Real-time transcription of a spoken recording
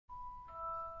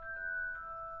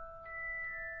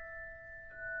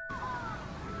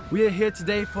We are here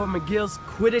today for McGill's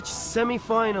Quidditch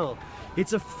semi-final.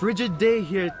 It's a frigid day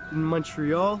here in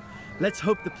Montreal. Let's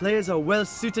hope the players are well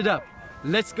suited up.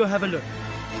 Let's go have a look.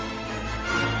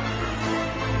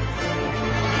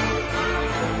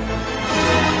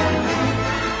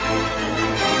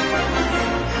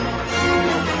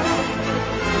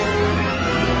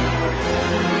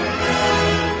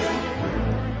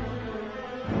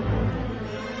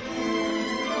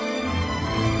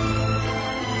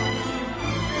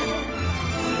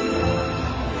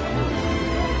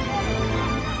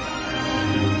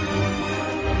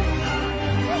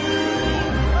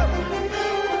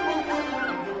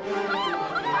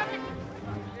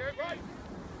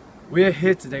 We are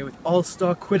here today with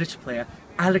all-star Quidditch player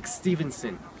Alex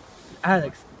Stevenson.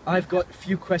 Alex, I've got a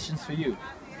few questions for you.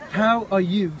 How are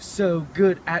you so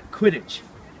good at Quidditch?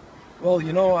 Well,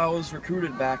 you know, I was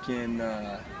recruited back in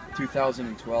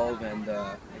 2012 and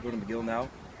I go to McGill now.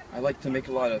 I like to make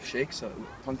a lot of shakes with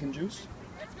pumpkin juice,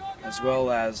 as well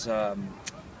as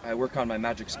I work on my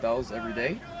magic spells every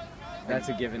day. That's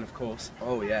a given, of course.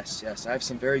 Oh yes, yes. I have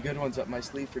some very good ones up my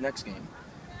sleeve for next game.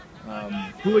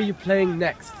 Who are you playing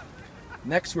next?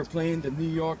 Next, we're playing the New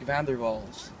York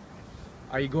Vandervalls.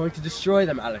 Are you going to destroy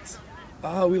them, Alex?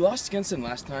 We lost against them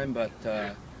last time, but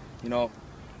you know,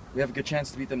 we have a good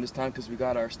chance to beat them this time because we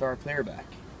got our star player back.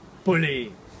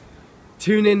 Bully!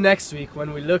 Tune in next week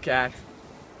when we look at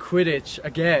Quidditch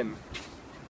again.